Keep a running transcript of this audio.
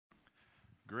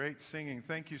Great singing.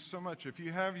 Thank you so much. If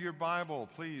you have your Bible,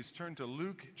 please turn to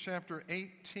Luke chapter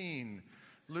 18.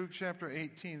 Luke chapter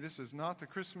 18. This is not the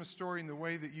Christmas story in the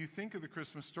way that you think of the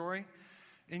Christmas story,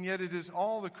 and yet it is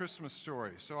all the Christmas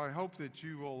story. So I hope that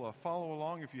you will follow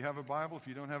along if you have a Bible. If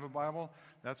you don't have a Bible,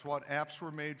 that's what apps were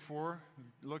made for.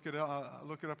 Look it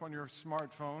up on your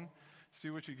smartphone. See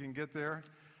what you can get there.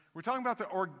 We're talking about the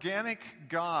organic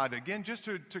God. Again, just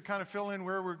to kind of fill in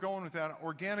where we're going with that,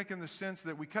 organic in the sense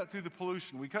that we cut through the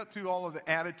pollution, we cut through all of the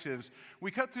additives,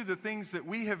 we cut through the things that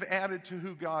we have added to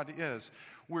who God is.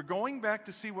 We're going back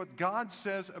to see what God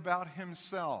says about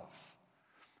himself.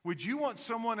 Would you want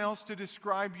someone else to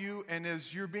describe you, and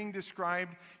as you're being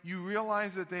described, you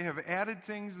realize that they have added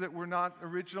things that were not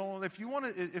original?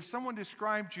 If someone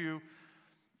described you,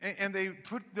 and they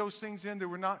put those things in that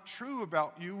were not true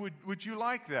about you, would you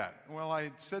like that? Well,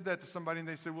 I said that to somebody, and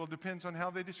they said, well, it depends on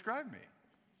how they describe me.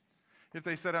 If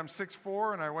they said I'm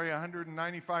 6'4", and I weigh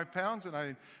 195 pounds, and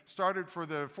I started for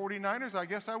the 49ers, I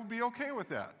guess I would be okay with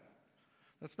that.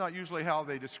 That's not usually how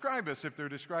they describe us if they're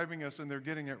describing us and they're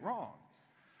getting it wrong.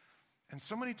 And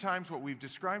so many times what we've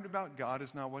described about God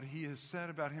is not what he has said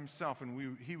about himself,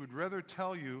 and he would rather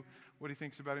tell you what he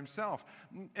thinks about himself.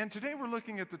 And today we're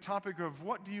looking at the topic of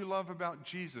what do you love about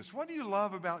Jesus? What do you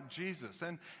love about Jesus?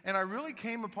 And I really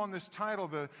came upon this title.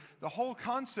 The whole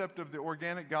concept of the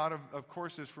organic God, of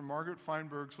course, is from Margaret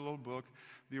Feinberg's little book,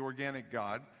 The Organic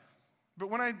God. But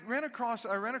when I ran across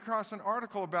an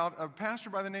article about a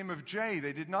pastor by the name of Jay.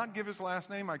 They did not give his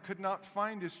last name. I could not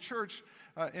find his church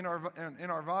in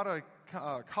Arvada,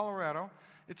 Colorado.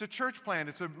 It's a church plant.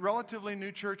 It's a relatively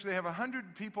new church. They have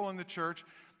 100 people in the church,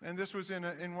 and this was in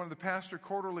one of the pastor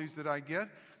quarterlies that I get.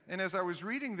 And as I was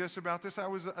reading about this, I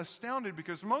was astounded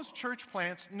because most church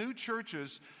plants, new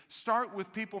churches, start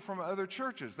with people from other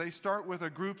churches. They start with a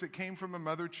group that came from a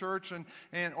mother church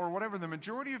or whatever. The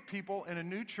majority of people in a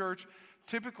new church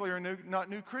typically are not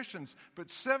new Christians. But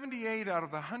 78 out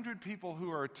of the 100 people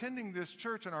who are attending this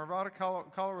church in Arvada,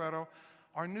 Colorado,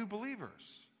 are new believers.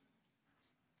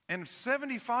 And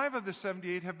 75 of the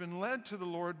 78 have been led to the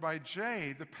Lord by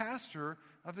Jay, the pastor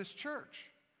of this church,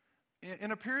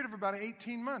 in a period of about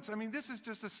 18 months. I mean, this is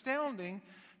just astounding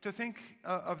to think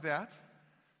of that.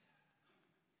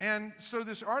 And so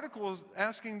this article is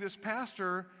asking this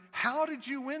pastor, how did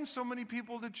you win so many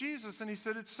people to Jesus? And he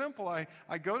said, it's simple. I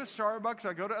go to Starbucks,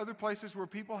 I go to other places where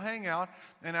people hang out,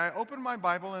 and I open my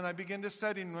Bible and I begin to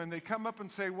study. And when they come up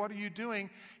and say, what are you doing?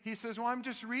 He says, well, I'm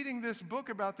just reading this book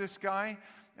about this guy,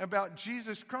 about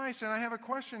Jesus Christ, and I have a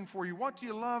question for you. What do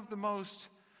you love the most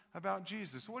about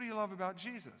Jesus? What do you love about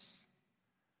Jesus?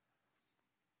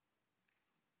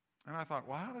 And I thought,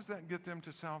 well, how does that get them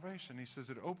to salvation? He says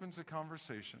it opens a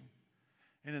conversation.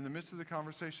 And in the midst of the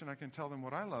conversation, I can tell them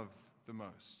what I love the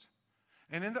most.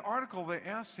 And in the article, they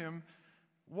asked him,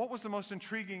 what was the most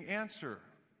intriguing answer?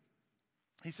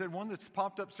 He said one that's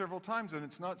popped up several times, and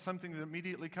it's not something that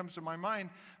immediately comes to my mind,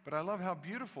 but I love how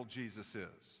beautiful Jesus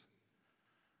is.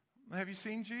 Have you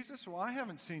seen Jesus? Well, I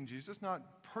haven't seen Jesus, not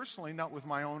personally, not with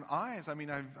my own eyes. I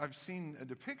mean, I've seen a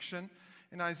depiction.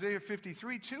 In Isaiah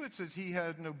 53, too, it says he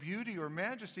had no beauty or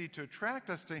majesty to attract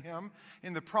us to him.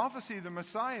 In the prophecy of the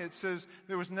Messiah, it says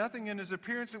there was nothing in his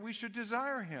appearance that we should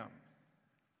desire him.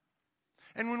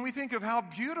 And when we think of how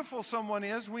beautiful someone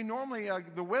is, we normally,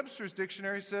 the Webster's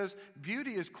Dictionary says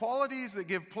beauty is qualities that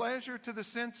give pleasure to the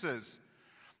senses.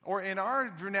 Or in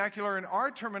our vernacular, in our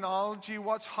terminology,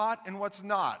 what's hot and what's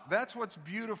not. That's what's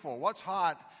beautiful. What's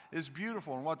hot is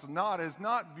beautiful, and what's not is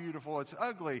not beautiful. It's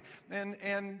ugly.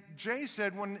 And Jay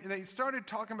said when they started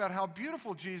talking about how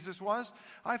beautiful Jesus was,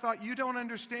 I thought, you don't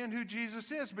understand who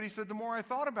Jesus is. But he said the more I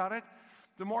thought about it,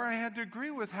 the more I had to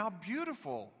agree with how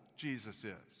beautiful Jesus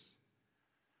is.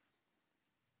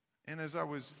 And as I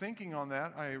was thinking on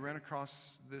that, I ran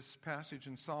across this passage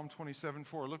in Psalm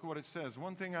 27:4. Look at what it says.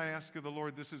 One thing I ask of the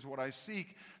Lord, this is what I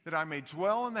seek, that I may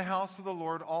dwell in the house of the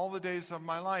Lord all the days of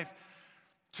my life,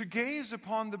 to gaze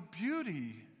upon the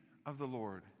beauty of the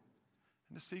Lord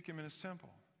and to seek him in his temple.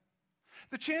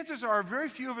 The chances are very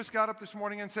few of us got up this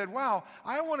morning and said, wow,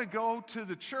 I want to go to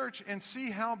the church and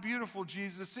see how beautiful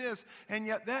Jesus is. And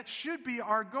yet that should be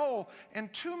our goal.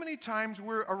 And too many times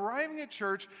we're arriving at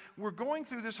church, we're going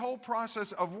through this whole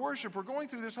process of worship, we're going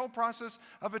through this whole process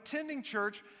of attending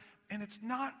church, and it's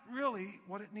not really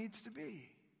what it needs to be.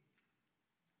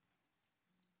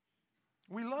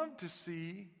 We love to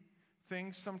see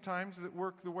things sometimes that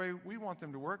work the way we want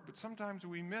them to work, but sometimes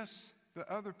we miss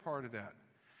the other part of that.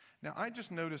 Now, I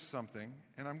just noticed something,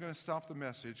 and I'm going to stop the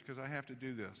message because I have to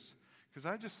do this. Because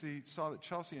I just saw that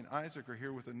Chelsea and Isaac are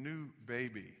here with a new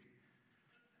baby.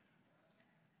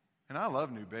 And I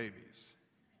love new babies.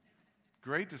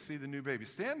 Great to see the new baby.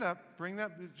 Stand up,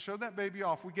 show that baby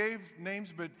off. We gave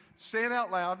names, but say it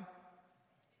out loud.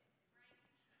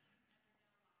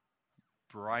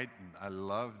 Brighton. I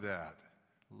love that.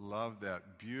 Love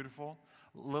that. Beautiful.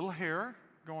 Little hair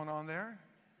going on there.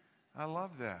 I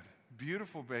love that.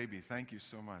 Beautiful baby. Thank you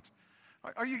so much.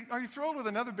 Are you thrilled with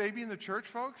another baby in the church,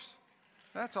 folks?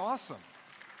 That's awesome.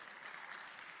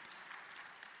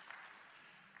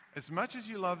 As much as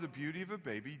you love the beauty of a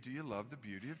baby, do you love the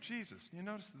beauty of Jesus? You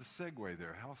notice the segue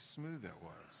there, how smooth that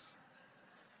was.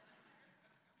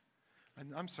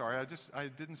 I'm sorry, I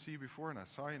didn't see you before, and I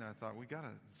saw you, and I thought, we got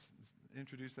to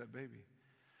introduce that baby.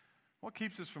 What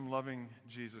keeps us from loving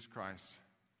Jesus Christ?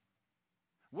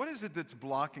 What is it that's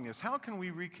blocking us? How can we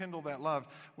rekindle that love?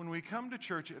 When we come to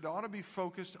church, it ought to be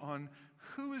focused on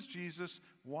who is Jesus?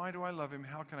 Why do I love him?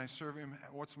 How can I serve him?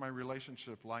 What's my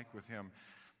relationship like with him?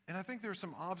 And I think there are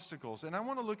some obstacles. And I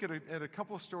want to look at a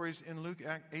couple of stories in Luke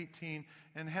 18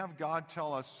 and have God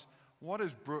tell us what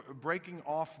is breaking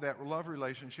off that love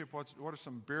relationship, what are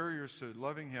some barriers to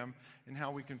loving him, and how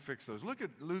we can fix those. Look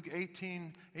at Luke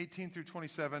 18 through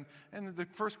 27. And the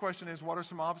first question is, what are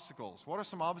some obstacles? What are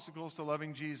some obstacles to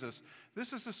loving Jesus?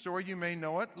 This is the story. You may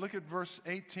know it. Look at verse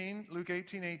 18, Luke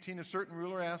 18:18. A certain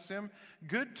ruler asked him,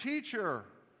 "Good teacher,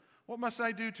 what must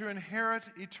I do to inherit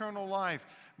eternal life?"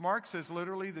 Mark says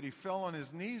literally that he fell on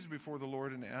his knees before the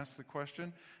Lord and asked the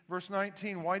question. Verse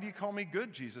 19, "Why do you call me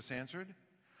good?" Jesus answered.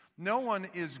 No one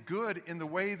is good in the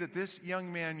way that this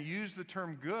young man used the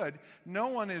term good. No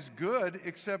one is good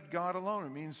except God alone. It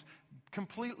means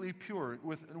completely pure,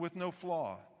 with no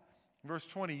flaw. Verse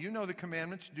 20, "You know the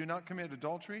commandments. Do not commit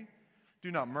adultery.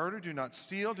 Do not murder. Do not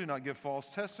steal. Do not give false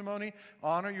testimony.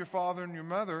 Honor your father and your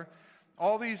mother.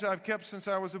 All these I've kept since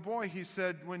I was a boy." He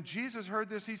said, when Jesus heard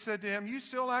this, he said to him, "You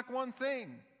still lack one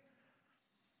thing.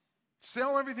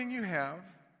 Sell everything you have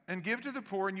and give to the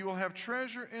poor, and you will have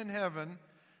treasure in heaven.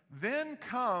 Then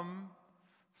come,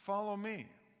 follow me."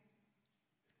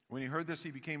 When he heard this, he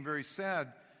became very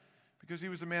sad because he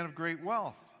was a man of great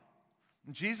wealth.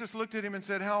 And Jesus looked at him and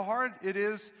said, "How hard it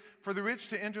is for the rich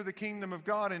to enter the kingdom of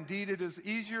God. Indeed, it is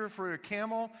easier for a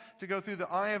camel to go through the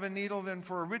eye of a needle than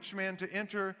for a rich man to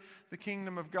enter the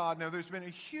kingdom of God." Now, there's been a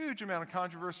huge amount of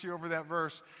controversy over that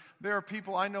verse. There are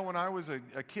people, I know when I was a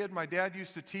kid, my dad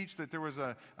used to teach that there was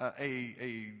a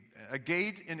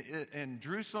gate in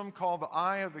Jerusalem called the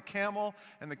Eye of the Camel,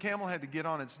 and the camel had to get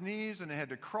on its knees, and it had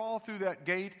to crawl through that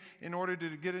gate in order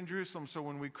to get in Jerusalem. So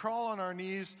when we crawl on our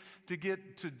knees to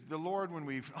get to the Lord, when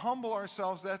we humble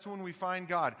ourselves, that's when we find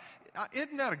God.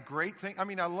 Isn't that a great thing? I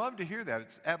mean, I love to hear that.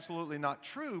 It's absolutely not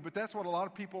true, but that's what a lot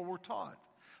of people were taught.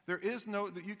 There is no,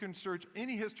 that you can search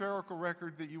any historical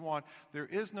record that you want, there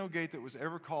is no gate that was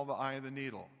ever called the Eye of the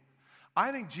Needle.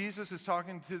 I think Jesus is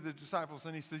talking to the disciples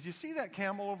and he says, you see that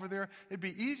camel over there? It'd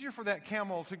be easier for that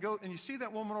camel to go, and you see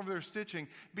that woman over there stitching,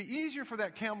 it'd be easier for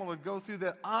that camel to go through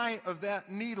the eye of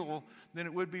that needle than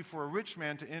it would be for a rich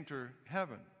man to enter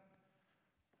heaven.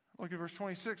 Look at verse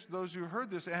 26. Those who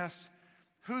heard this asked,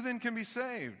 "Who then can be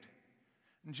saved?"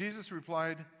 And Jesus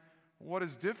replied, "What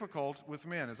is difficult with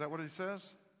men?" Is that what he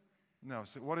says? No.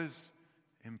 So what is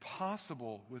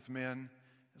impossible with men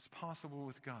is possible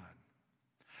with God.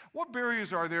 What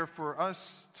barriers are there for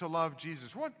us to love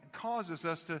Jesus? What causes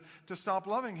us to stop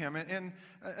loving him? And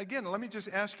again, let me just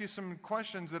ask you some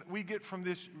questions that we get from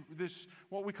this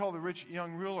what we call the rich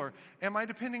young ruler. Am I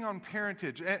depending on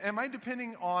parentage? Am I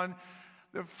depending on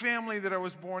the family that I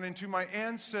was born into, my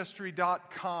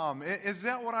Ancestry.com? Is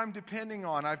that what I'm depending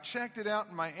on? I've checked it out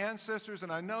in my ancestors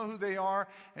and I know who they are,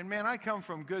 and man, I come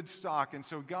from good stock, and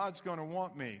so God's going to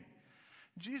want me.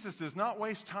 Jesus does not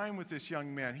waste time with this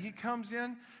young man. He comes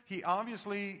in, he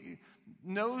obviously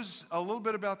knows a little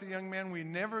bit about the young man. We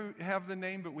never have the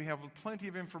name, but we have plenty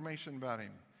of information about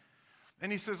him.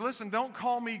 And he says, listen, don't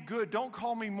call me good. Don't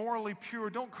call me morally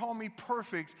pure. Don't call me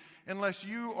perfect unless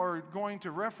you are going to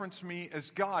reference me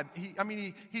as God.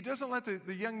 He doesn't let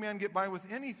the young man get by with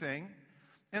anything.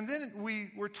 And then we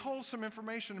were told some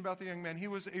information about the young man. He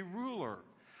was a ruler,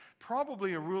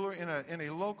 probably a ruler in a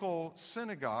local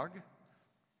synagogue,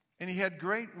 and he had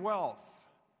great wealth.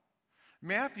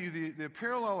 Matthew, the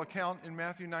parallel account in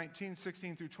Matthew 19,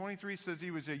 16 through 23 says he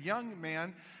was a young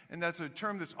man, and that's a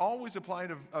term that's always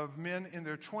applied of men in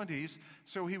their 20s.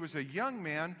 So he was a young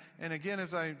man, and again,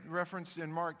 as I referenced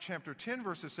in Mark chapter 10,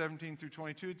 verses 17 through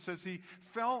 22, it says he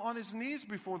fell on his knees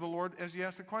before the Lord as he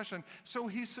asked the question. So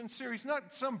he's sincere. He's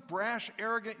not some brash,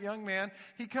 arrogant young man.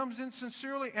 He comes in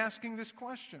sincerely asking this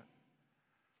question.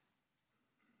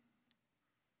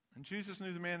 And Jesus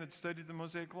knew the man had studied the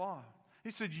Mosaic law. He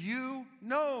said, you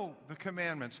know the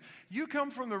commandments. You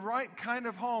come from the right kind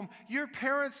of home. Your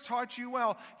parents taught you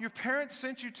well. Your parents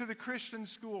sent you to the Christian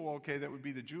school. Okay, that would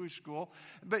be the Jewish school.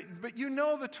 But you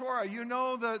know the Torah. You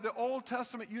know the Old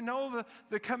Testament. You know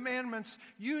the commandments.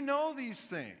 You know these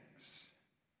things.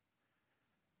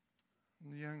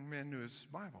 And the young man knew his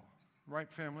Bible.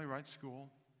 Right family, right school,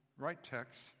 right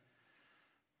text.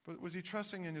 But was he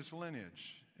trusting in his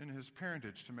lineage, in his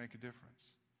parentage to make a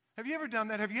difference? Have you ever done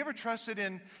that? Have you ever trusted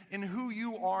in who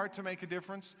you are to make a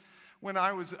difference? When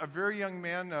I was a very young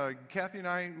man, Kathy and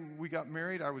I, we got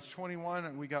married. I was 21,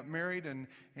 and we got married, and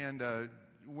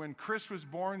when Chris was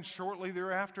born, shortly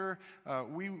thereafter,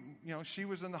 she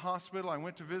was in the hospital. I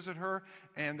went to visit her,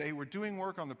 and they were doing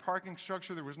work on the parking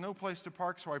structure. There was no place to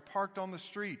park, so I parked on the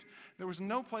street. There was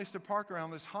no place to park around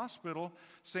this hospital,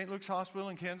 St. Luke's Hospital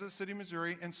in Kansas City,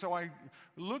 Missouri, and so I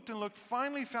looked and looked,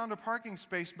 finally found a parking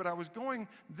space, but I was going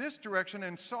this direction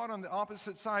and saw it on the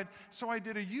opposite side, so I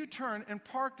did a U-turn and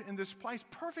parked in this place,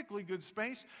 perfectly good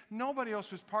space. Nobody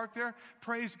else was parked there.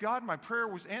 Praise God, my prayer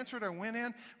was answered. I went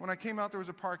in. When I came out, there was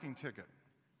a parking ticket.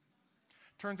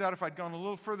 Turns out if I'd gone a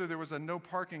little further, there was a no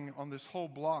parking on this whole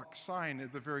block sign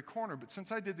at the very corner, but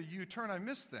since I did the U-turn, I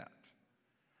missed that.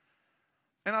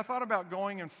 And I thought about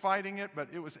going and fighting it, but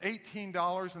it was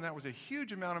 $18, and that was a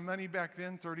huge amount of money back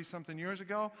then, 30-something years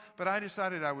ago. But I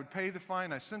decided I would pay the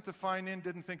fine. I sent the fine in,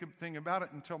 didn't think a thing about it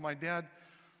until my dad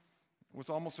was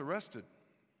almost arrested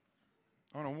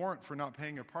on a warrant for not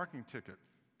paying a parking ticket.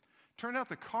 Turned out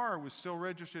the car was still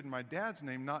registered in my dad's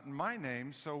name, not in my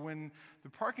name, so when the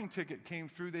parking ticket came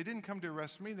through, they didn't come to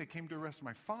arrest me, they came to arrest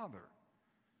my father.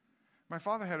 My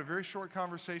father had a very short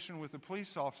conversation with the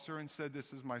police officer and said,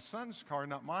 this is my son's car,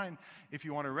 not mine. If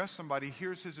you want to arrest somebody,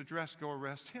 here's his address, go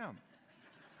arrest him.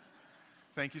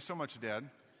 Thank you so much, Dad.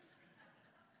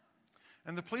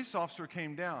 And the police officer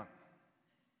came down.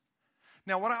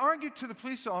 Now, what I argued to the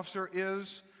police officer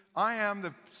is, I am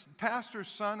the pastor's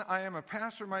son. I am a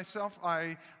pastor myself.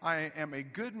 I am a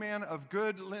good man of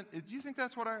good. Do you think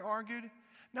that's what I argued?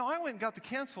 No, I went and got the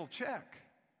canceled check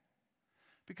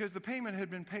because the payment had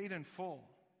been paid in full.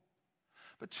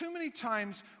 But too many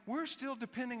times we're still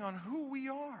depending on who we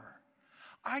are.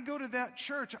 I go to that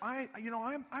church.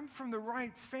 I'm from the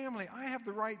right family. I have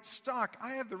the right stock.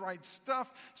 I have the right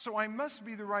stuff. So I must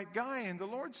be the right guy. And the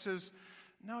Lord says,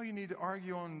 no, you need to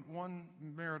argue on one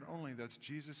merit only. That's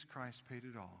Jesus Christ paid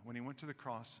it all. When he went to the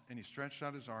cross and he stretched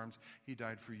out his arms, he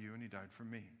died for you and he died for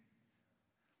me.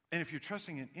 And if you're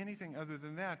trusting in anything other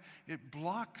than that, it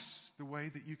blocks the way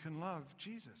that you can love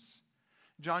Jesus.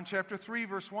 John chapter 3,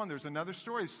 verse 1, there's another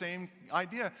story, same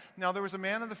idea. Now there was a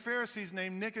man of the Pharisees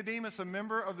named Nicodemus, a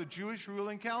member of the Jewish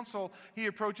ruling council. He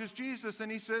approaches Jesus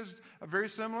and he says a very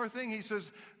similar thing. He says,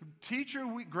 Teacher,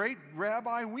 great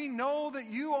rabbi, we know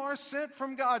that you are sent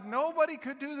from God. Nobody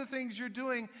could do the things you're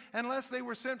doing unless they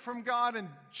were sent from God. And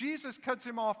Jesus cuts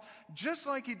him off just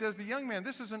like he does the young man.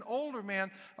 This is an older man,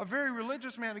 a very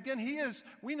religious man. Again,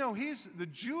 we know he's the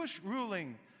Jewish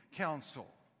ruling council.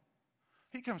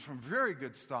 He comes from very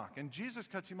good stock. And Jesus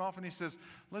cuts him off and he says,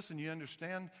 listen, you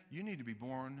understand? You need to be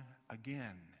born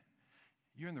again.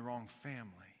 You're in the wrong family.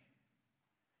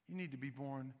 You need to be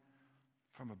born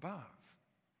from above.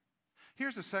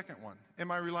 Here's the second one.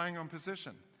 Am I relying on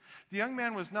position? The young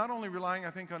man was not only relying,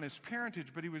 I think, on his parentage,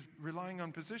 but he was relying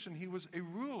on position. He was a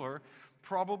ruler,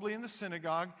 probably in the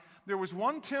synagogue. There was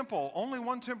one temple, only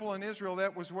one temple in Israel.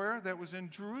 That was where? That was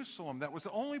in Jerusalem. That was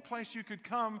the only place you could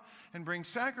come and bring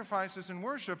sacrifices and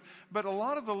worship. But a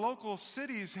lot of the local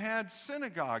cities had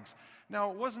synagogues.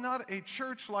 Now, it was not a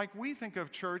church like we think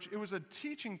of church. It was a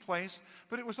teaching place,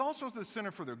 but it was also the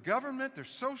center for their government, their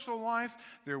social life,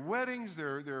 their weddings,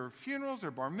 their funerals,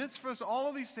 their bar mitzvahs. All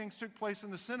of these things took place in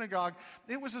the synagogue.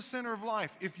 It was a center of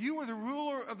life. If you were the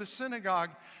ruler of the synagogue,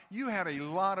 you had a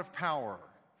lot of power.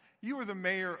 You were the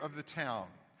mayor of the town.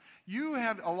 You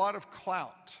had a lot of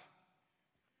clout.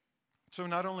 So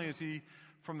not only is he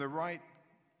from the right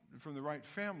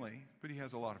family, but he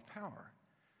has a lot of power.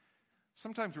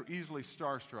 Sometimes we're easily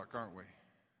starstruck, aren't we?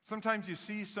 Sometimes you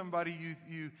see somebody,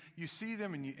 you see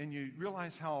them and you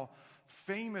realize how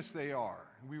famous they are.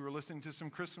 We were listening to some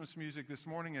Christmas music this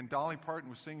morning and Dolly Parton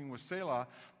was singing with Selah.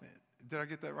 Did I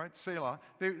get that right? Selah.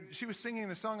 She was singing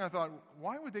the song. I thought,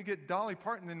 why would they get Dolly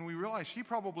Parton? And we realized she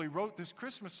probably wrote this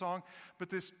Christmas song, but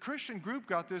this Christian group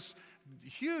got this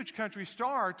huge country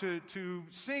star to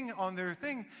sing on their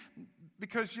thing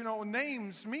because,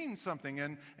 names mean something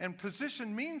and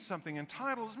position means something and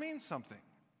titles mean something.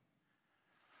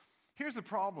 Here's the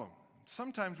problem.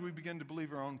 Sometimes we begin to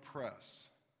believe our own press.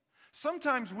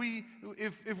 Sometimes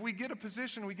if we get a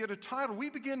position, we get a title, we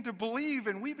begin to believe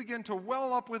and we begin to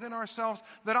well up within ourselves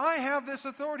that I have this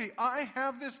authority, I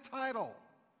have this title.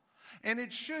 And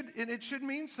it should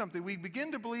mean something. We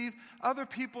begin to believe other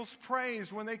people's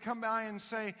praise when they come by and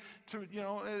say,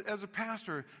 as a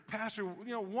pastor,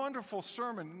 wonderful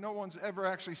sermon. No one's ever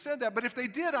actually said that, but if they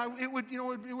did, it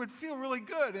would feel really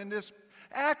good. And this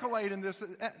accolade and this,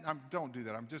 don't do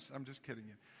that. I'm just kidding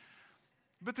you.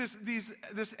 But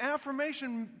this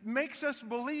affirmation makes us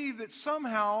believe that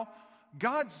somehow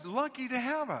God's lucky to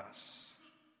have us.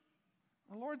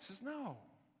 The Lord says, no,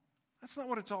 that's not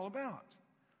what it's all about.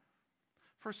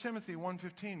 1 Timothy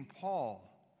 1:15, Paul,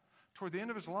 toward the end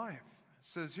of his life,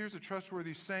 says, here's a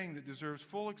trustworthy saying that deserves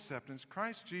full acceptance.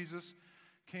 Christ Jesus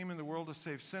came in the world to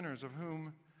save sinners, of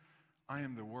whom I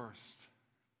am the worst.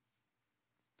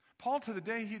 Paul, to the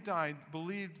day he died,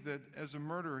 believed that as a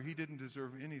murderer he didn't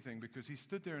deserve anything because he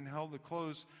stood there and held the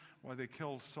clothes while they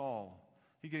killed Saul.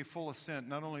 He gave full assent.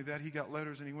 Not only that, he got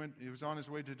letters and he was on his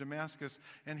way to Damascus.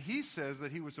 And he says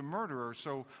that he was a murderer.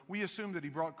 So we assume that he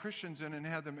brought Christians in and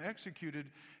had them executed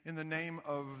in the name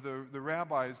of the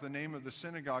rabbis, the name of the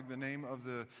synagogue, the name of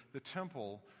the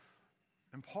temple.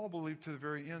 And Paul believed to the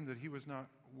very end that he was not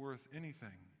worth anything.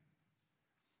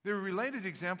 There are related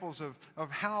examples of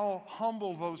how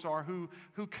humble those are who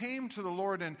came to the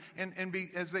Lord and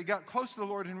as they got close to the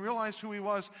Lord and realized who He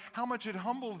was, how much it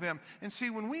humbled them. And see,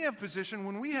 when we have position,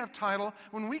 when we have title,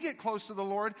 when we get close to the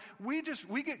Lord, we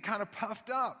get kind of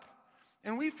puffed up.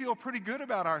 And we feel pretty good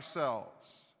about ourselves.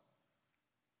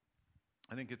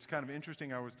 I think it's kind of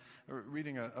interesting. I was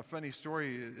reading a funny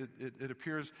story. It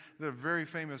appears that a very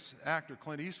famous actor,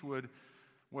 Clint Eastwood,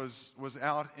 was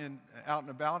out and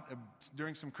about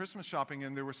during some Christmas shopping,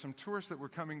 and there were some tourists that were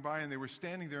coming by, and they were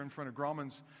standing there in front of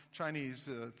Grauman's Chinese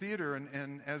Theater,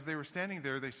 and as they were standing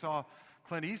there, they saw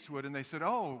Clint Eastwood, and they said,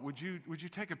 "Oh, would you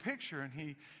take a picture?" And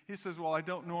he says, "Well, I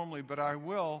don't normally, but I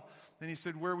will." And he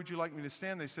said, "Where would you like me to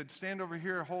stand?" They said, "Stand over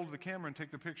here, hold the camera, and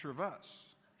take the picture of us."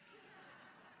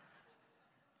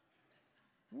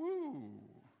 Woo!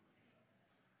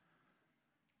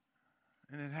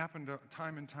 And it happened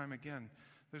time and time again.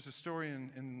 There's a story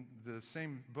in the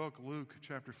same book, Luke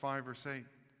chapter 5, verse 8,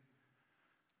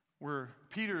 where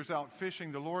Peter's out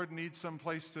fishing. The Lord needs some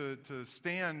place to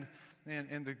stand,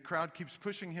 and the crowd keeps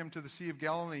pushing him to the Sea of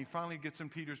Galilee. He finally gets in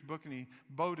Peter's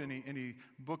boat, and he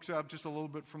books out just a little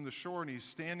bit from the shore, and he's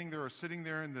standing there or sitting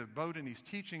there in the boat, and he's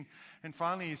teaching. And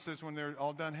finally he says, when they're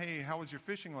all done, "Hey, how was your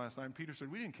fishing last night?" And Peter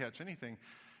said, "We didn't catch anything."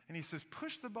 And he says,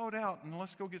 "Push the boat out, and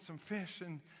let's go get some fish."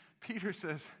 And Peter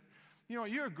says,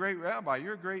 "You're a great rabbi,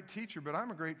 you're a great teacher, but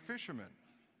I'm a great fisherman.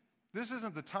 This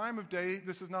isn't the time of day,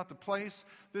 this is not the place,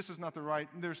 this is not the right,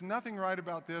 there's nothing right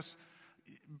about this.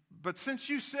 But since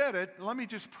you said it, let me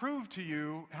just prove to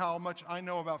you how much I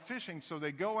know about fishing." So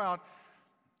they go out,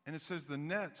 and it says the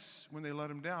nets, when they let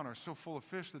them down, are so full of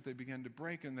fish that they begin to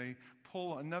break, and they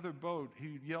pull another boat.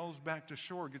 He yells back to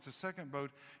shore, gets a second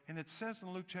boat, and it says in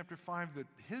Luke chapter 5 that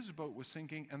his boat was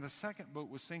sinking, and the second boat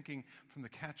was sinking from the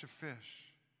catch of fish.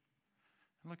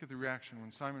 And look at the reaction.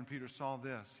 When Simon Peter saw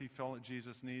this, he fell at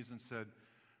Jesus' knees and said,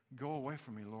 "Go away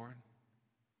from me, Lord.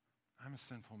 I'm a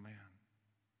sinful man."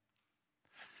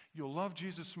 You'll love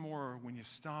Jesus more when you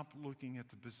stop looking at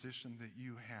the position that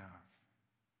you have.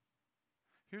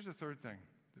 Here's the third thing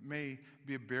that may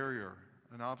be a barrier,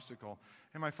 an obstacle.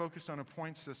 Am I focused on a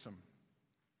point system?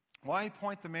 Why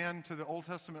point the man to the Old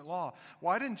Testament law?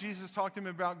 Why didn't Jesus talk to him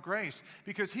about grace?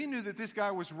 Because he knew that this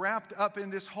guy was wrapped up in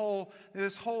this whole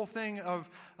thing of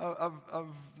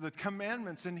the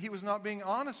commandments, and he was not being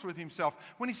honest with himself.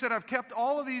 When he said, "I've kept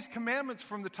all of these commandments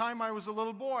from the time I was a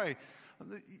little boy,"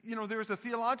 there's a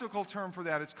theological term for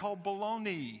that. It's called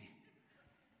baloney.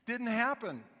 Didn't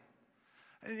happen.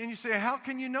 And you say, "How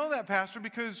can you know that, Pastor?"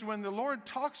 Because when the Lord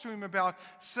talks to him about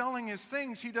selling his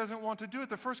things, he doesn't want to do it.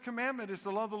 The first commandment is to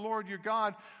love the Lord your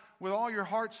God with all your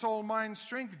heart, soul, mind,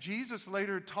 strength. Jesus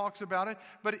later talks about it.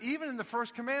 But even in the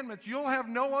first commandment, "You'll have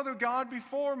no other God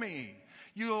before me.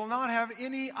 You will not have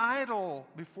any idol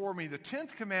before me." The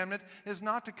 10th commandment is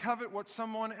not to covet what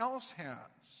someone else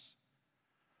has.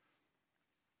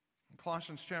 In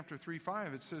Colossians chapter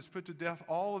 3:5, it says, "Put to death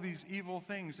all of these evil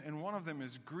things," and one of them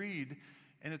is greed.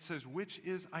 And it says, which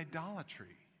is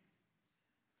idolatry.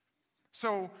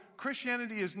 So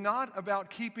Christianity is not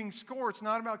about keeping score. It's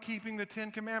not about keeping the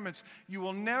 10 commandments. You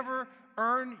will never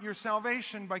earn your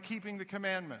salvation by keeping the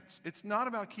commandments. It's not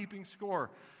about keeping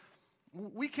score.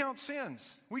 We count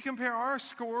sins. We compare our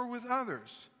score with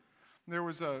others. There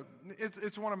was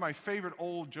it's one of my favorite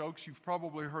old jokes. You've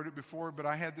probably heard it before, but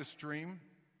I had this dream.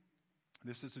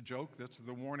 This is a joke. That's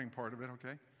the warning part of it,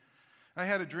 okay? I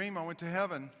had a dream. I went to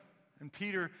heaven. And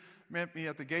Peter met me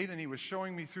at the gate, and he was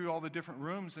showing me through all the different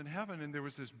rooms in heaven, and there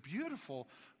was this beautiful,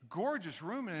 gorgeous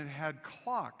room, and it had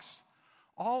clocks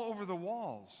all over the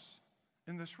walls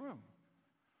in this room.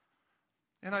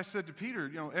 And I said to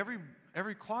Peter,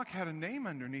 every clock had a name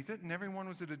underneath it, and every one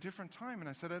was at a different time. And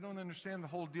I said, I don't understand the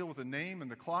whole deal with the name and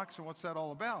the clocks, and what's that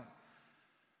all about?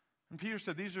 And Peter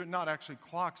said, these are not actually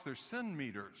clocks, they're sin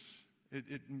meters.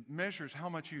 It measures how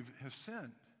much you have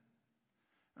sinned.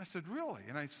 I said, really?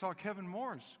 And I saw Kevin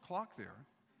Moore's clock there.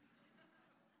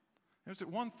 It was at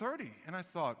 1:30, and I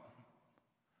thought,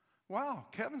 wow,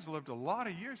 Kevin's lived a lot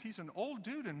of years. He's an old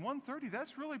dude, and 1:30,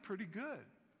 that's really pretty good.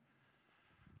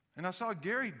 And I saw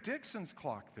Gary Dixon's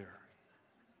clock there.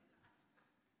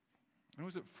 It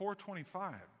was at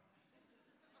 4:25.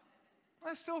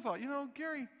 I still thought,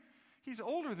 Gary, he's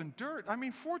older than dirt. I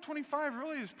mean, 4:25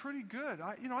 really is pretty good.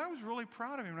 I was really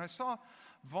proud of him. And I saw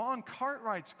Vaughn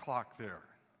Cartwright's clock there.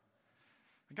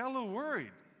 I got a little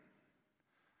worried.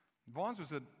 Vaughn's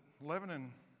was at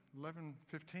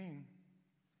 11:15.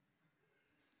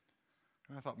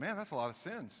 And I thought, man, that's a lot of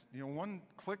sins. 1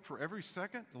 click for every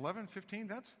second, 11:15,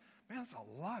 that's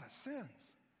a lot of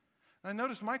sins. And I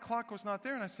noticed my clock was not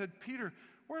there, and I said, Peter,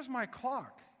 where's my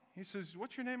clock? He says,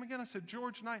 what's your name again? I said,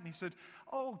 George Knight. And he said,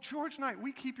 oh, George Knight,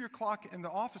 we keep your clock in the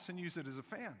office and use it as a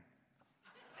fan.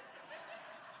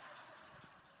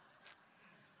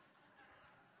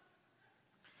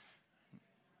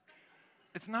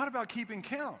 It's not about keeping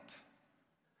count.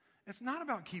 It's not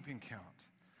about keeping count.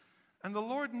 And the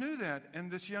Lord knew that,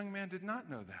 and this young man did not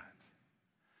know that.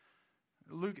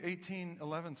 Luke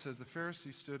 18:11 says the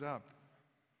Pharisees stood up.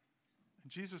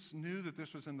 And Jesus knew that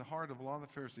this was in the heart of a lot of the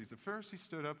Pharisees. The Pharisee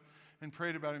stood up and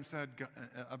prayed about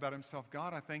himself,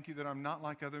 God, I thank you that I'm not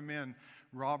like other men,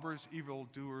 robbers,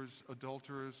 evildoers,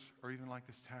 adulterers, or even like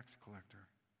this tax collector.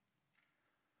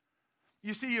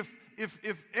 You see,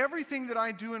 if everything that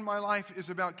I do in my life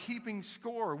is about keeping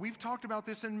score, we've talked about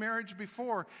this in marriage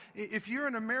before. If you're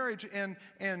in a marriage and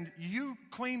you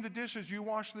clean the dishes, you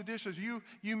wash the dishes, you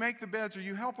make the beds, or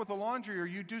you help with the laundry, or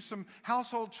you do some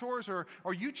household chores, or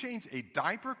you change a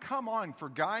diaper, come on, for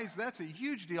guys, that's a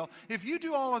huge deal. If you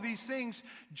do all of these things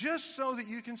just so that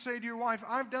you can say to your wife,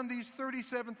 I've done these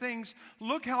 37 things,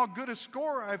 look how good a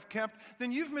score I've kept,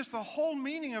 then you've missed the whole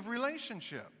meaning of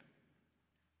relationship.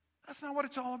 That's not what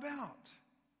it's all about.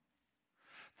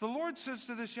 The Lord says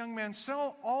to this young man,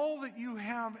 sell all that you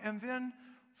have and then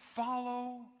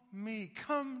follow me.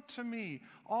 Come to me,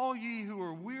 all ye who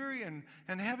are weary and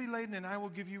heavy laden, and I will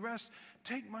give you rest.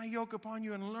 Take my yoke upon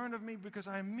you and learn of me, because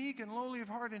I am meek and lowly of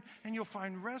heart, and you'll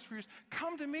find rest for yours.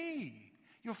 Come to me.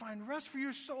 You'll find rest for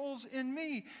your souls in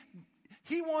me.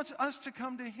 He wants us to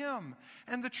come to him.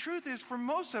 And the truth is, for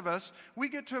most of us, we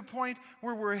get to a point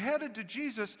where we're headed to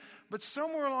Jesus, but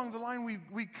somewhere along the line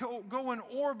we go in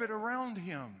orbit around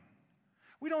him.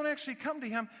 We don't actually come to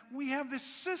him. We have this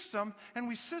system, and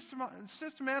we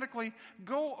systematically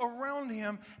go around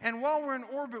him. And while we're in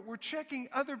orbit, we're checking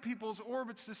other people's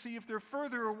orbits to see if they're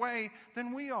further away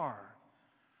than we are.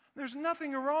 There's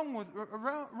nothing wrong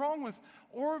with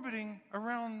orbiting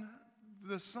around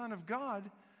the Son of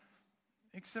God,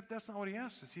 except that's not what he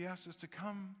asked us. He asked us to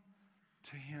come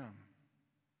to him.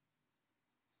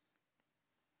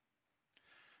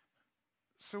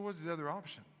 So what's the other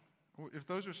option? If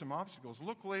those are some obstacles,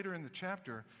 look later in the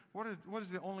chapter. What is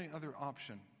the only other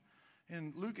option?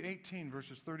 In Luke 18,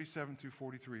 verses 37 through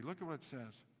 43, look at what it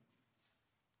says.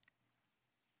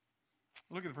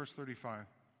 Look at verse 35.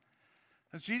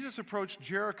 As Jesus approached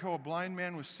Jericho, a blind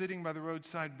man was sitting by the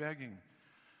roadside begging.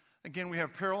 Again, we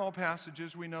have parallel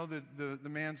passages. We know that the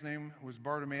man's name was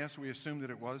Bartimaeus. We assumed that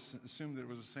it was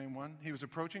the same one. He was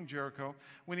approaching Jericho.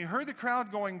 When he heard the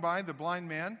crowd going by, the blind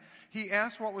man, he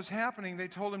asked what was happening. They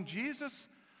told him, Jesus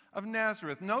of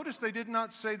Nazareth. Notice they did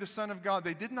not say the Son of God.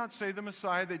 They did not say the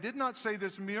Messiah. They did not say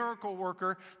this miracle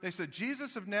worker. They said,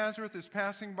 Jesus of Nazareth is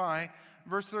passing by.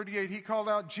 Verse 38, he called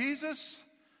out, Jesus,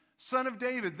 Son of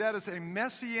David. That is a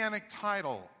messianic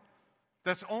title.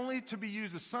 That's only to be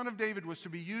used. The Son of David was to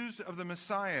be used of the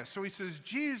Messiah. So he says,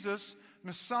 Jesus,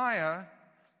 Messiah,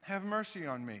 have mercy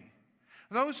on me.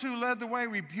 Those who led the way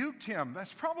rebuked him.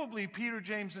 That's probably Peter,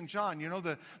 James, and John. You know,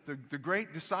 the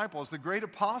great disciples, the great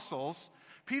apostles.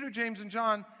 Peter, James, and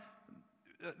John,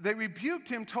 they rebuked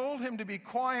him, told him to be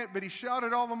quiet, but he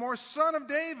shouted all the more, Son of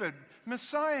David,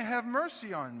 Messiah, have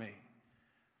mercy on me.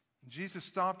 Jesus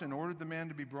stopped and ordered the man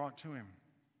to be brought to him.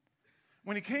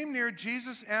 When he came near,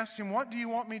 Jesus asked him, what do you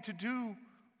want me to do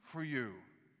for you?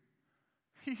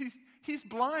 He's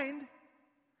blind.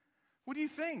 What do you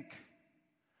think?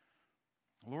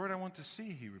 Lord, I want to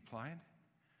see, he replied.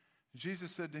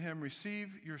 Jesus said to him, receive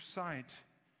your sight.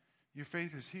 Your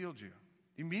faith has healed you."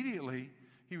 Immediately,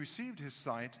 he received his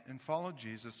sight and followed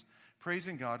Jesus,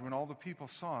 praising God. When all the people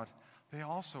saw it, they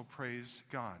also praised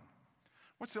God.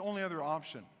 What's the only other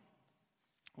option?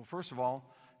 Well, first of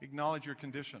all, acknowledge your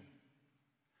condition.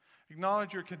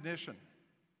 Acknowledge your condition.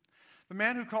 The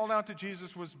man who called out to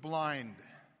Jesus was blind.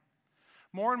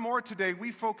 More and more today,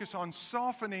 we focus on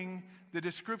softening the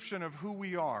description of who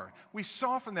we are. We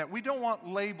soften that. We don't want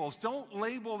labels. Don't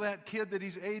label that kid that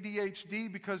he's ADHD,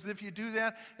 because if you do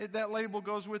that, that label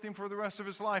goes with him for the rest of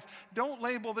his life. Don't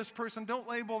label this person. Don't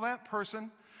label that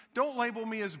person. Don't label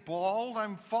me as bald.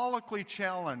 I'm follically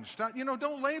challenged.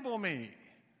 Don't label me.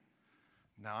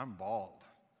 Now I'm bald.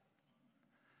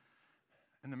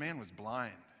 And the man was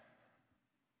blind.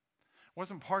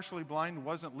 Wasn't partially blind,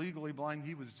 wasn't legally blind.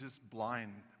 He was just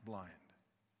blind.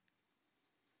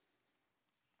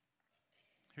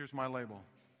 Here's my label.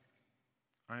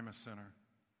 I am a sinner.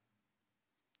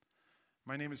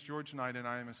 My name is George Knight, and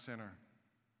I am a sinner.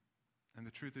 And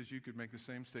the truth is, you could make the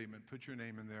same statement, put your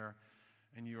name in there,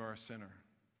 and you are a sinner.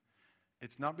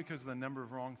 It's not because of the number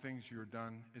of wrong things you've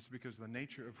done. It's because the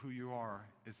nature of who you are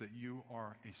is that you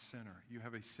are a sinner. You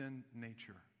have a sin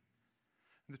nature.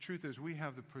 And the truth is, we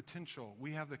have the potential,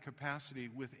 we have the capacity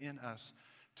within us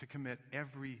to commit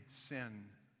every sin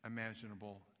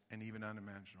imaginable and even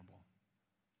unimaginable.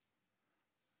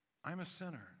 I'm a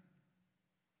sinner.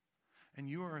 And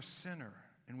you are a sinner,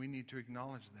 and we need to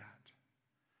acknowledge that.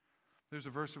 There's a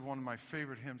verse of one of my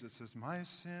favorite hymns that says, "My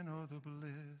sin, oh the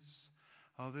bliss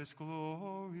of this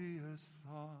glorious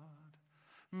thought,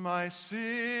 my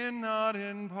sin not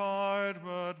in part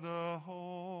but the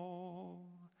whole,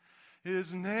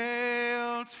 is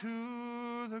nailed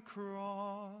to the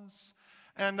cross,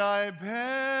 and I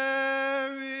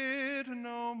bear it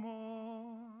no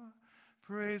more.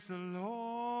 Praise the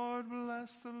Lord,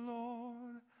 bless the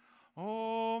Lord,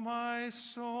 oh my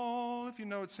soul." If you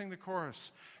know it, sing the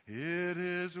chorus. "It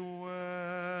is well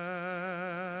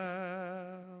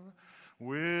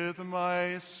with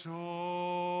my soul.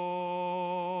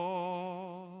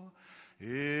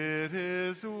 It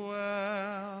is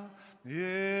well,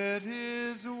 it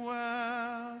is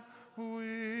well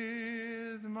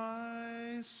with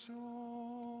my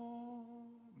soul."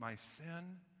 My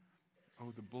sin,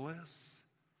 oh, the bliss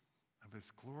of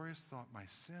this glorious thought. My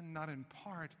sin, not in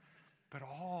part, but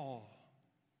all,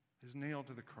 is nailed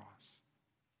to the cross.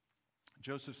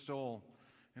 Joseph Stoll,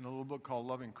 in a little book called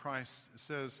Loving Christ,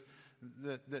 says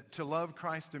that to love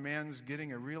Christ demands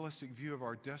getting a realistic view of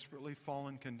our desperately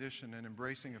fallen condition and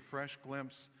embracing a fresh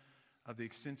glimpse of the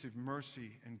extensive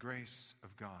mercy and grace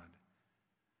of God.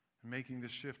 And making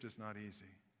this shift is not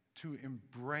easy. To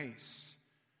embrace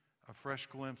a fresh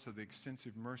glimpse of the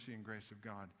extensive mercy and grace of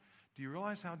God. Do you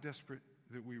realize how desperate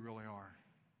that we really are?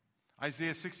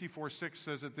 Isaiah 64:6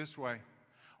 says it this way: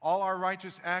 "All our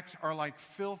righteous acts are like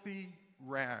filthy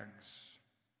rags."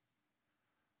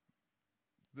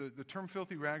 The term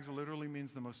filthy rags literally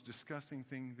means the most disgusting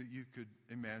thing that you could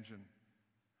imagine.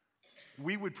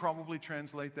 We would probably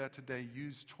translate that today,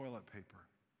 used toilet paper.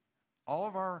 All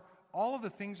of the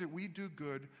things that we do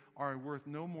good are worth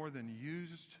no more than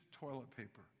used toilet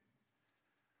paper.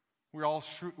 We all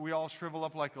shrivel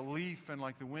up like a leaf, and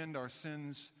like the wind, our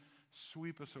sins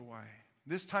sweep us away.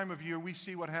 This time of year, we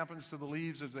see what happens to the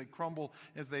leaves as they crumble,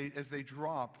 as they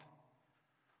drop.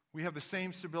 We have the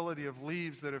same stability of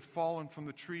leaves that have fallen from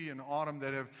the tree in autumn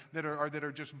that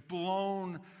are just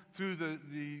blown through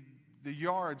the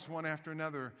yards one after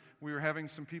another. We were having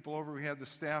some people over. We had the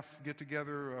staff get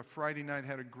together Friday night,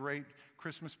 had a great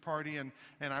Christmas party, and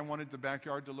I wanted the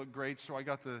backyard to look great, so I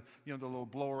got the little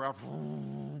blower out,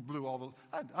 blew all the.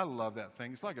 I love that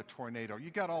thing. It's like a tornado.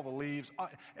 You got all the leaves.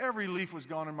 Every leaf was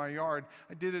gone in my yard.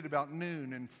 I did it about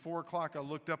noon, and 4 o'clock I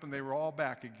looked up and they were all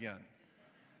back again.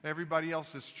 Everybody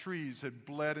else's trees had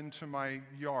bled into my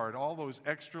yard. All those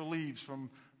extra leaves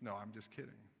from. No, I'm just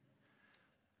kidding.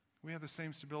 We have the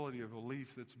same stability of a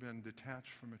leaf that's been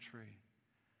detached from a tree.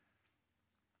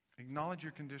 Acknowledge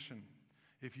your condition.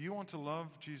 If you want to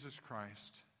love Jesus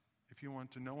Christ, if you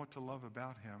want to know what to love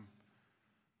about him,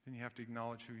 then you have to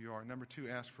acknowledge who you are. Number 2,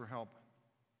 ask for help.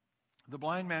 The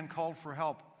blind man called for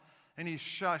help, and he's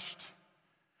shushed.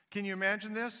 Can you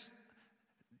imagine this?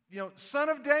 Son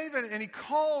of David, and he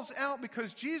calls out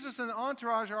because Jesus and the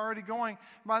entourage are already going.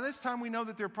 By this time, we know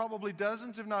that there are probably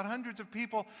dozens, if not hundreds of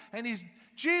people, and he's,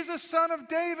 "Jesus, son of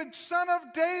David, son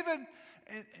of David."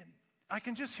 And I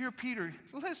can just hear Peter,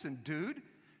 "Listen, dude,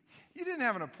 you didn't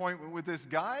have an appointment with this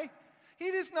guy. He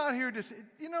is not here to,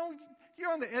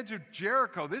 you're on the edge of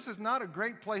Jericho. This is not a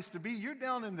great place to be. You're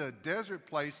down in the desert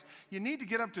place. You need to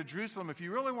get up to Jerusalem. If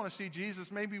you really want to see Jesus,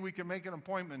 maybe we can make an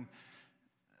appointment."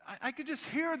 I could just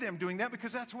hear them doing that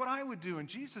because that's what I would do. And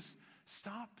Jesus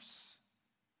stops.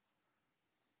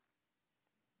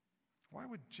 Why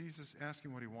would Jesus ask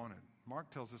him what he wanted? Mark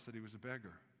tells us that he was a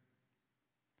beggar.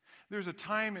 There's a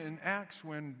time in Acts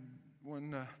when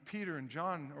Peter and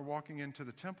John are walking into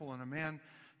the temple and a man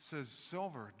says,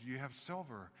 "Silver, do you have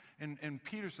silver?" And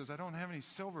Peter says, "I don't have any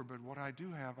silver, but what I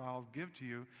do have I'll give to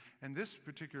you." And this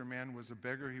particular man was a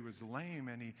beggar. He was lame,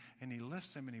 and he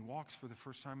lifts him and he walks for the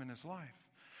first time in his life.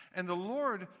 And the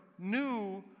Lord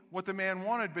knew what the man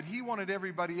wanted, but he wanted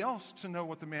everybody else to know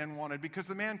what the man wanted, because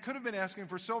the man could have been asking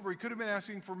for silver, he could have been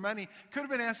asking for money, could have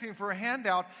been asking for a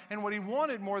handout, and what he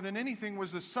wanted more than anything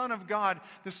was the Son of God,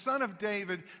 the Son of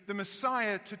David, the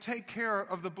Messiah, to take care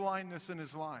of the blindness in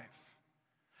his life.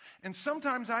 And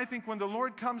sometimes I think when the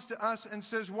Lord comes to us and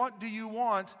says, "What do you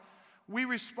want?" we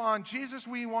respond, "Jesus,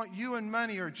 we want you and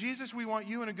money," or "Jesus, we want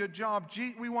you and a good job.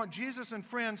 We want Jesus and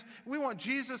friends. We want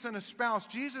Jesus and a spouse,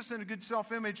 Jesus and a good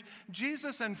self-image,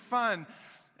 Jesus and fun."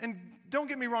 And don't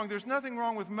get me wrong, there's nothing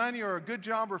wrong with money or a good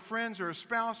job or friends or a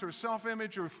spouse or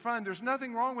self-image or fun. There's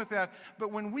nothing wrong with that.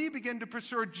 But when we begin to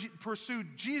pursue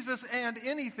Jesus and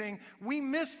anything, we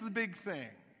miss the big thing.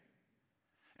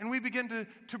 And we begin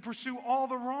to pursue all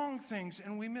the wrong things,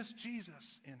 and we miss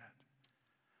Jesus in it.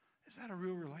 Is that a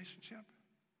real relationship?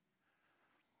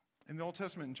 In the Old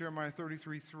Testament, in Jeremiah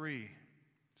 33:3, it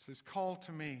says, "Call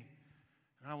to me,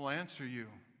 and I will answer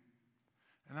you,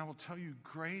 and I will tell you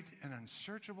great and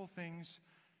unsearchable things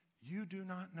you do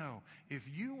not know." If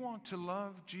you want to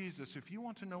love Jesus, if you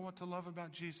want to know what to love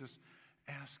about Jesus,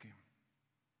 ask him.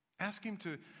 Ask him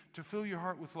to fill your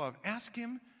heart with love. Ask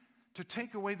him to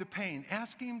take away the pain.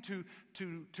 Ask him to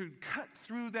cut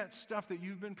through that stuff that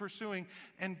you've been pursuing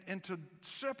and to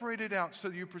separate it out so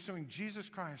that you're pursuing Jesus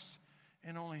Christ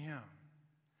and only him.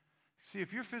 See,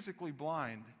 if you're physically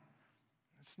blind,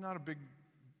 it's not a big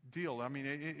deal. I mean,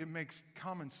 it makes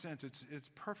common sense. It's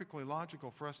perfectly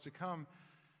logical for us to come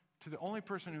to the only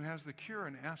person who has the cure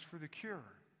and ask for the cure.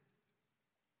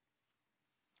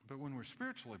 But when we're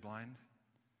spiritually blind,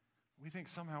 we think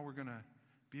somehow we're going to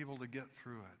be able to get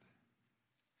through it.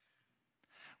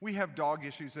 We have dog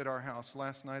issues at our house.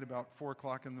 Last night about 4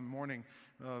 o'clock in the morning,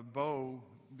 Bo,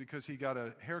 because he got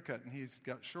a haircut and he's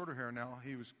got shorter hair now,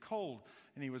 he was cold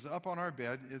and he was up on our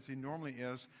bed as he normally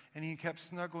is, and he kept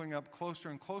snuggling up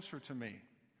closer and closer to me.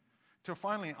 Till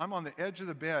finally I'm on the edge of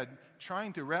the bed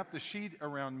trying to wrap the sheet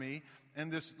around me,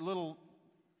 and this little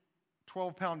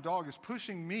 12-pound dog is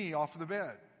pushing me off the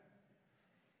bed.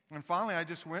 And finally, I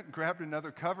just went and grabbed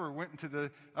another cover, went into the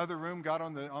other room, got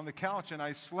on the couch, and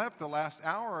I slept the last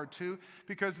hour or two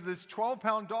because this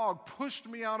 12-pound dog pushed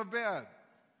me out of bed.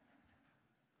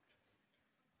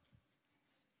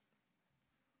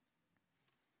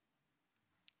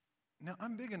 Now,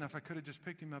 I'm big enough I could have just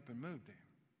picked him up and moved him.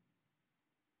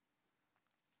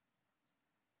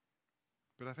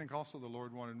 But I think also the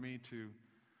Lord wanted me to,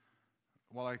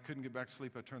 while I couldn't get back to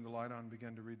sleep, I turned the light on and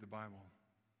began to read the Bible.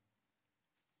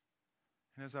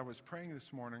 And as I was praying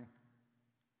this morning,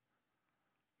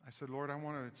 I said, "Lord, I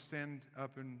want to stand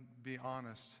up and be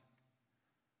honest.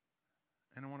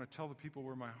 And I want to tell the people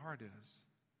where my heart is.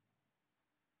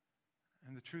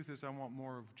 And the truth is, I want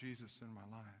more of Jesus in my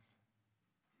life."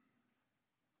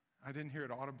 I didn't hear it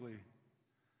audibly,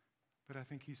 but I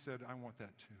think he said, "I want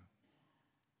that too."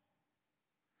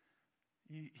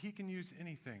 He can use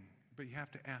anything, but you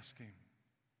have to ask him,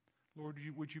 "Lord,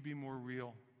 would you be more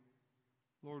real?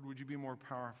 Lord, would you be more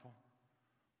powerful?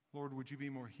 Lord, would you be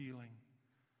more healing?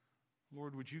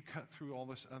 Lord, would you cut through all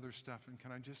this other stuff, and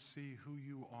can I just see who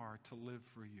you are to live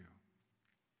for you?"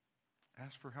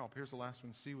 Ask for help. Here's the last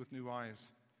one. See with new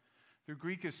eyes. The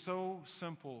Greek is so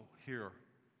simple here.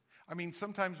 I mean,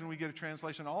 sometimes when we get a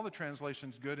translation, all the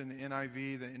translations good in the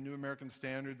NIV, the New American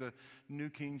Standard, the New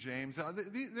King James,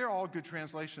 they're all good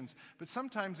translations. But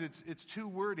sometimes it's too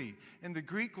wordy. And the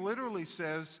Greek literally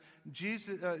says,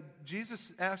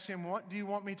 Jesus asked him, "What do you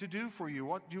want me to do for you?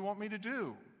 What do you want me to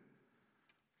do?"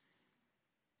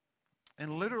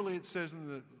 And literally it says in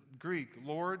the Greek,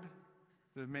 "Lord,"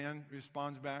 the man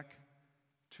responds back,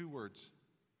 2 words,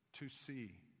 "to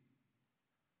see."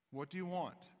 What do you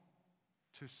want?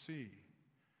 To see.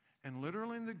 And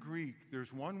literally in the Greek,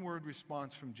 there's one word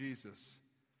response from Jesus.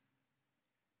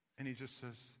 And he just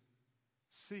says,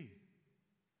 "See."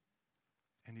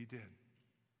 And he did.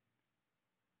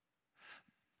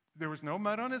 There was no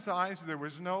mud on his eyes. There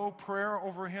was no prayer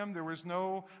over him. There was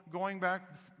no going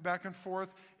back and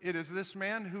forth. It is this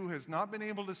man who has not been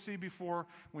able to see before.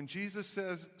 When Jesus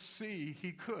says, "See,"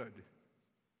 he could.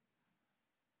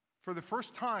 For the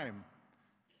first time,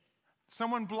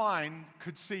 someone blind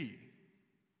could see.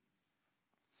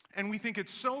 And we think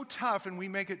it's so tough, and we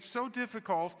make it so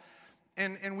difficult.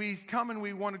 And we come and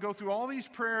we want to go through all these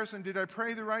prayers, and did I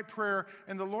pray the right prayer?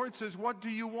 And the Lord says, what do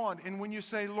you want? And when you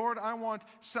say, Lord, I want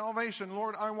salvation.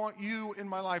 Lord, I want you in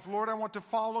my life. Lord, I want to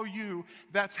follow you.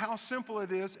 That's how simple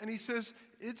it is. And he says,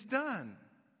 it's done.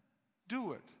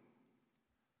 Do it.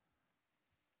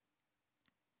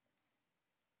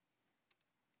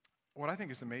 What I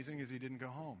think is amazing is he didn't go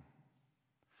home.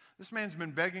 This man's been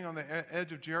begging on the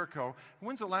edge of Jericho.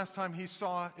 When's the last time he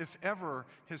saw, if ever,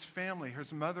 his family,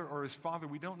 his mother or his father?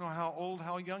 We don't know how old,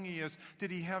 how young he is. Did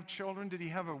he have children? Did he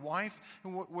have a wife?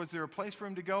 And was there a place for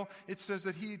him to go? It says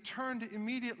that he turned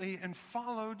immediately and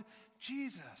followed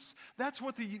Jesus. That's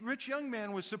what the rich young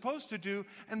man was supposed to do,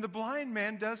 and the blind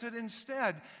man does it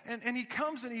instead. And he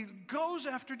comes and he goes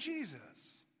after Jesus.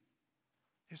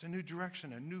 There's a new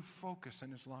direction, a new focus in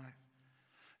his life.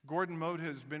 Gordon Mote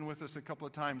has been with us a couple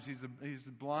of times. He's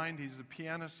blind. He's a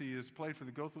pianist. He has played for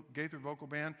the Gaither Vocal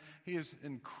Band. He is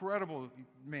an incredible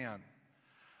man.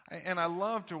 And I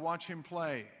love to watch him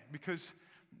play because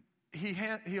he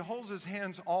holds his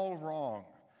hands all wrong,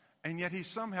 and yet he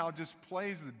somehow just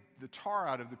plays the tar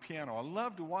out of the piano. I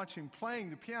love to watch him playing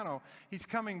the piano. He's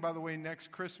coming, by the way,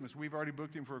 next Christmas. We've already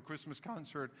booked him for a Christmas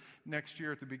concert next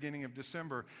year at the beginning of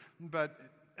December. But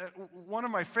one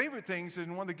of my favorite things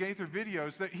in one of the Gaither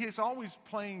videos, that he is always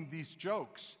playing these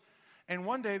jokes. And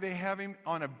one day they have him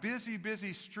on a busy,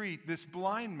 busy street, this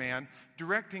blind man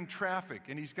directing traffic.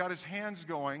 And he's got his hands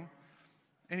going,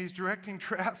 and he's directing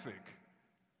traffic.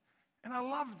 And I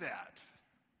love that.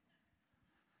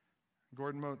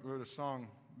 Gordon Mote wrote a song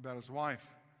about his wife.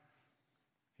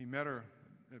 He met her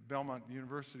at Belmont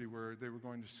University where they were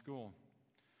going to school.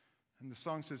 And the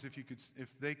song says,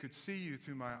 if they could see you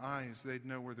through my eyes, they'd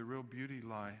know where the real beauty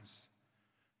lies.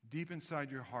 Deep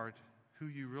inside your heart, who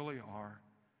you really are,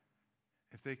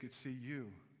 if they could see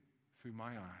you through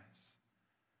my eyes.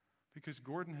 Because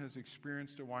Gordon has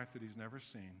experienced a wife that he's never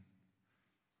seen,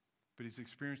 but he's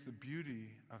experienced the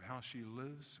beauty of how she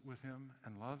lives with him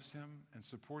and loves him and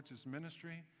supports his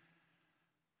ministry.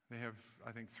 They have,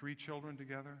 I think, 3 children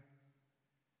together.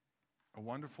 A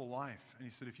wonderful life. And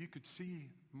he said, if you could see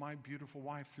my beautiful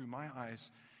wife through my eyes,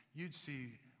 you'd see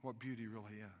what beauty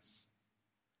really is.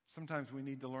 Sometimes we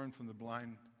need to learn from the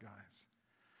blind guys.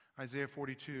 Isaiah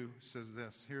 42 says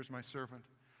this, here's my servant.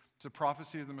 It's a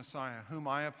prophecy of the Messiah, whom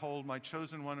I uphold, my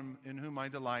chosen one in whom I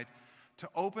delight, to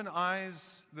open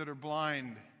eyes that are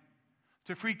blind,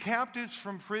 to free captives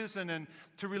from prison, and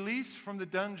to release from the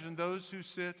dungeon those who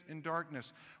sit in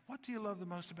darkness. What do you love the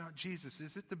most about Jesus?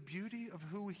 Is it the beauty of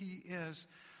who he is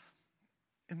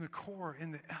in the core,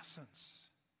 in the essence?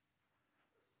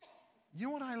 You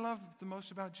know what I love the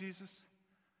most about Jesus?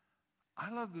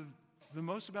 I love the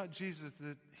most about Jesus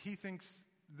that he thinks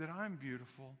that I'm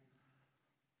beautiful.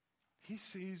 He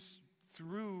sees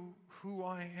through who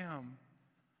I am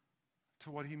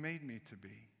to what he made me to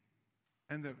be.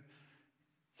 And that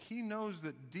he knows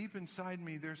that deep inside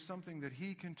me there's something that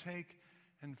he can take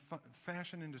and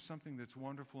fashion into something that's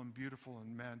wonderful and beautiful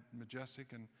and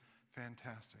majestic and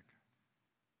fantastic.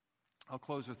 I'll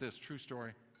close with this true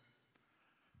story.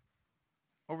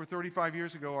 Over 35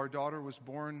 years ago, our daughter was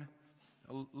born.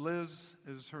 Liz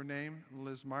is her name,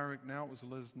 Liz Myrick. Now it was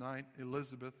Liz Knight,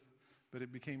 Elizabeth, but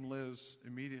it became Liz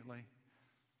immediately.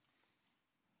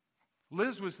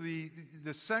 Liz was the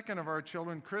second of our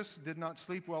children. Chris did not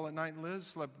sleep well at night. Liz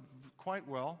slept quite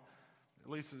well, at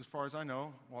least as far as I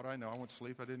know. What I know, I wouldn't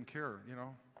sleep. I didn't care, you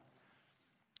know.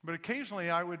 But occasionally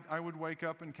I would wake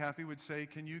up and Kathy would say,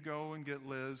 can you go and get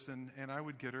Liz? And I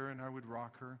would get her and I would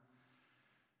rock her.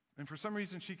 And for some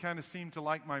reason she kind of seemed to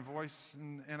like my voice.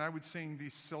 And I would sing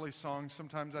these silly songs.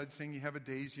 Sometimes I'd sing, you have a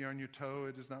daisy on your toe.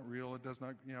 It is not real. It does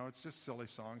not, you know, it's just silly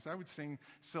songs. I would sing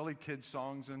silly kid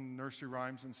songs and nursery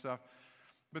rhymes and stuff.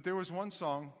 But there was one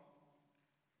song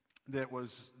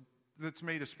that's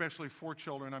made especially for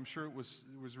children. I'm sure it was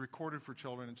recorded for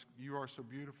children. It's You Are So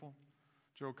Beautiful,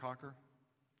 Joe Cocker.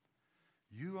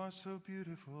 You are so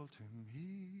beautiful to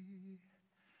me.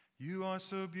 You are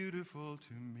so beautiful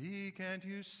to me. Can't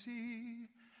you see?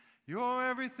 You're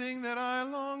everything that I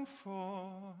long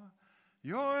for.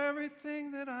 You're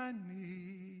everything that I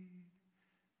need.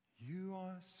 You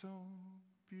are so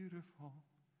beautiful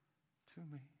to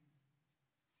me.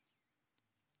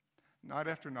 Night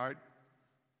after night,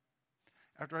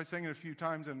 after I sang it a few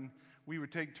times and we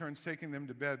would take turns taking them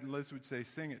to bed, Liz would say,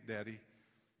 sing it, Daddy.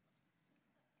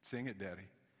 Sing it, Daddy.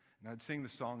 And I'd sing the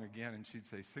song again and she'd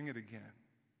say, sing it again.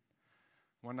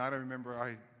 One night I remember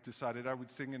I decided I would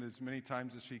sing it as many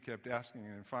times as she kept asking,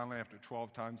 and finally after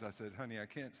 12 times I said, honey, I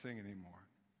can't sing anymore.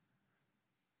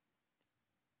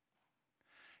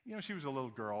 You know, she was a little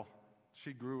girl.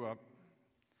 She grew up.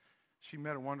 She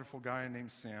met a wonderful guy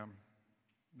named Sam.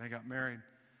 They got married.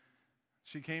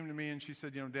 She came to me and she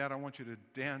said, Dad, I want you to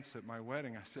dance at my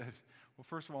wedding. I said, well,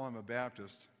 first of all, I'm a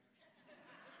Baptist.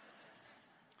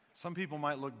 Some people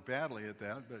might look badly at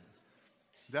that, but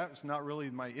that's not really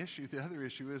my issue. The other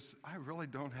issue is I really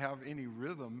don't have any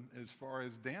rhythm as far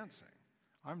as dancing.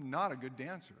 I'm not a good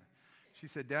dancer. She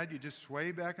said, Dad, you just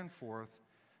sway back and forth.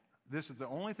 This is the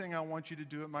only thing I want you to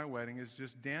do at my wedding is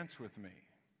just dance with me.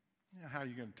 How are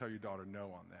you going to tell your daughter no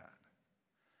on that?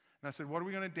 And I said, what are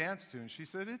we going to dance to? And she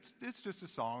said, it's just a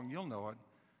song. You'll know it.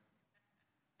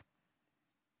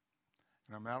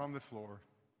 And I'm out on the floor.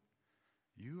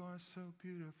 You are so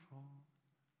beautiful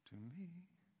to me.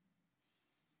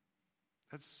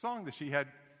 That's a song that she had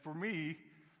for me,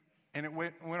 and it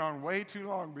went on way too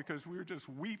long because we were just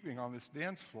weeping on this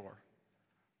dance floor.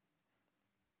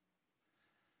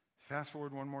 Fast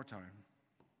forward one more time.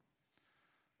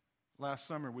 Last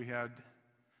summer we had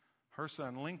her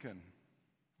son Lincoln.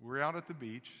 We're out at the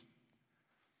beach.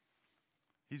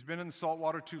 He's been in the salt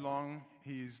water too long.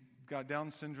 He's got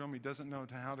Down syndrome. He doesn't know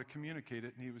how to communicate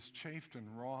it, and he was chafed and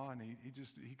raw, and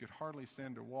he could hardly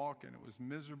stand to walk, and it was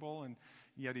miserable, and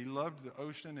yet he loved the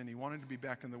ocean, and he wanted to be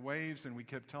back in the waves, and we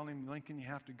kept telling him, Lincoln, you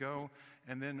have to go.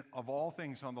 And then, of all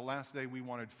things, on the last day, we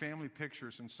wanted family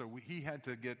pictures, and so he had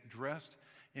to get dressed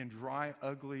in dry,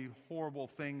 ugly, horrible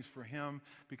things for him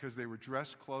because they were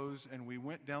dress clothes, and we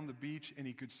went down the beach, and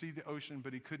he could see the ocean,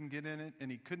 but he couldn't get in it, and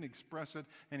he couldn't express it,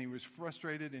 and he was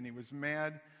frustrated, and he was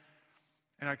mad.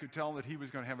 And I could tell that he was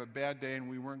going to have a bad day and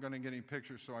we weren't going to get any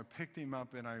pictures. So I picked him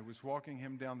up and I was walking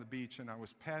him down the beach and I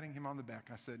was patting him on the back.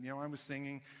 I said, I was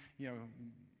singing,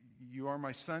 You Are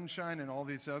My Sunshine and all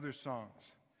these other songs.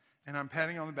 And I'm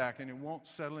patting on the back and it won't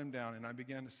settle him down. And I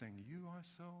began to sing, You are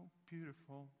so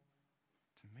beautiful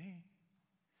to me.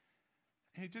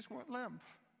 And he just went limp.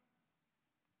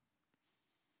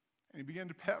 And he began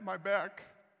to pat my back.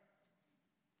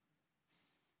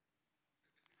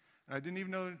 And I didn't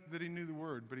even know that he knew the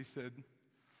word, but he said,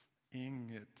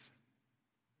 Inget.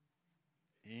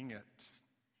 Inget.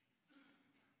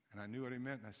 And I knew what he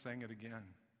meant, and I sang it again.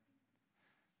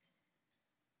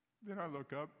 Then I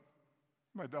look up.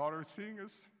 My daughter is seeing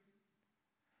us.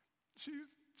 She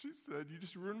said, You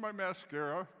just ruined my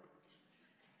mascara.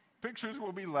 Pictures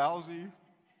will be lousy.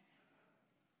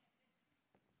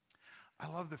 I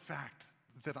love the fact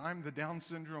that I'm the Down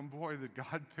syndrome boy that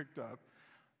God picked up.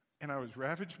 And I was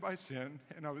ravaged by sin,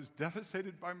 and I was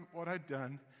devastated by what I'd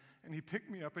done. And he picked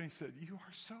me up and he said, You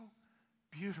are so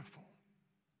beautiful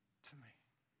to me.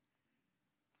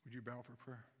 Would you bow for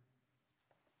prayer?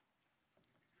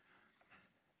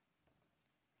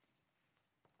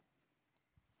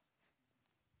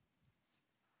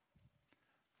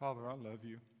 Father, I love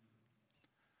you.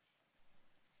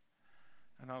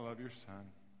 And I love your Son.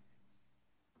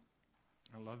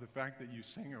 I love the fact that you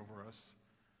sing over us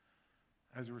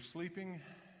as we're sleeping,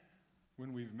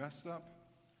 when we've messed up,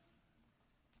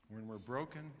 when we're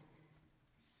broken,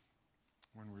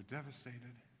 when we're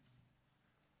devastated.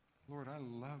 Lord, I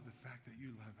love the fact that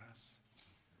you love us.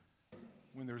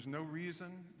 When there's no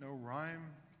reason, no rhyme,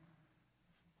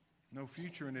 no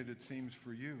future in it, it seems,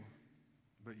 for you,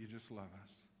 but you just love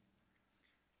us.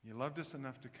 You loved us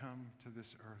enough to come to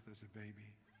this earth as a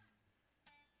baby,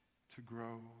 to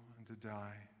grow and to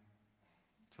die,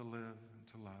 to live and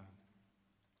to love.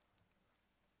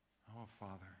 Oh,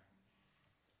 Father,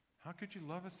 how could you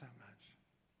love us that much?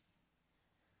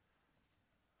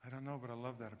 I don't know, but I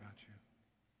love that about you.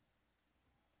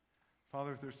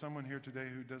 Father, if there's someone here today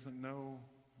who doesn't know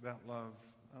that love,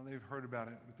 they've heard about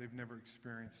it, but they've never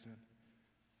experienced it.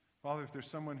 Father, if there's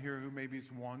someone here who maybe's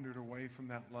wandered away from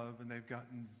that love and they've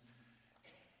gotten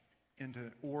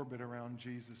into orbit around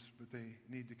Jesus, but they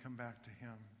need to come back to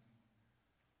him.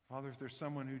 Father, if there's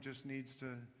someone who just needs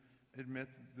to admit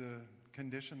the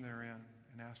condition they're in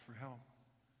and ask for help.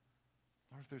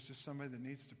 Lord, if there's just somebody that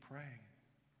needs to pray,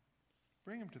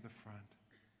 bring them to the front.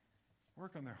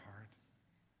 Work on their heart.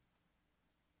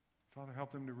 Father,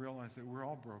 help them to realize that we're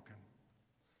all broken.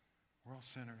 We're all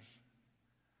sinners.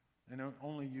 And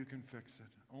only you can fix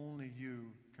it. Only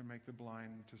you can make the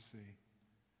blind to see.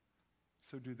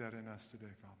 So do that in us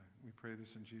today, Father. We pray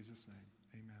this in Jesus' name.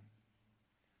 Amen.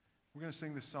 We're going to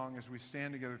sing this song as we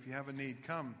stand together. If you have a need,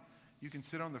 come. You can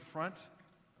sit on the front.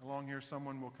 Along here,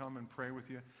 someone will come and pray with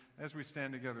you. As we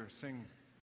stand together, sing